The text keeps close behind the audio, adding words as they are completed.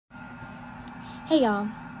Hey y'all.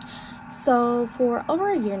 So for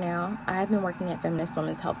over a year now, I've been working at Feminist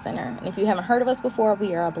Women's Health Center. And if you haven't heard of us before,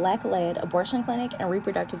 we are a Black-led abortion clinic and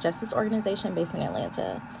reproductive justice organization based in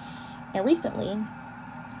Atlanta. And recently,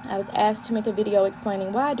 I was asked to make a video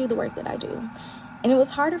explaining why I do the work that I do. And it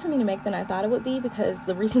was harder for me to make than I thought it would be because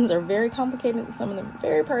the reasons are very complicated and some of them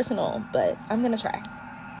very personal, but I'm going to try.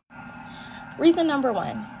 Reason number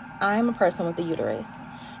one, I'm a person with a uterus.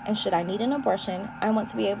 And should I need an abortion, I want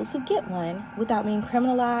to be able to get one without being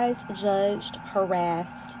criminalized, judged,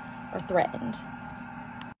 harassed, or threatened.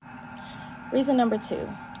 Reason number two,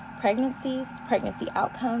 pregnancies, pregnancy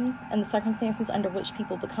outcomes, and the circumstances under which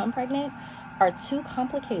people become pregnant are too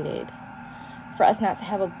complicated for us not to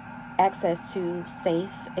have access to safe,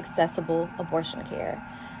 accessible abortion care.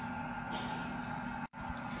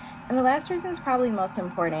 And the last reason is probably most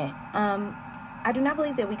important. I do not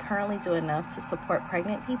believe that we currently do enough to support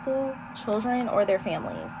pregnant people, children, or their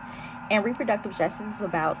families. And reproductive justice is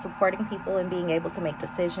about supporting people and being able to make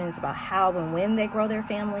decisions about how and when they grow their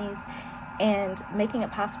families and making it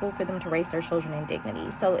possible for them to raise their children in dignity.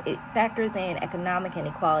 So it factors in economic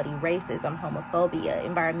inequality, racism, homophobia,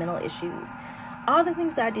 environmental issues, all the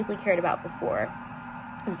things that I deeply cared about before.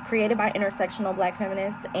 It was created by intersectional Black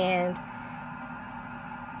feminists, and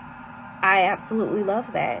I absolutely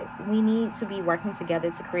love that. We need to be working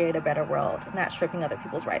together to create a better world, not stripping other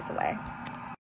people's rights away.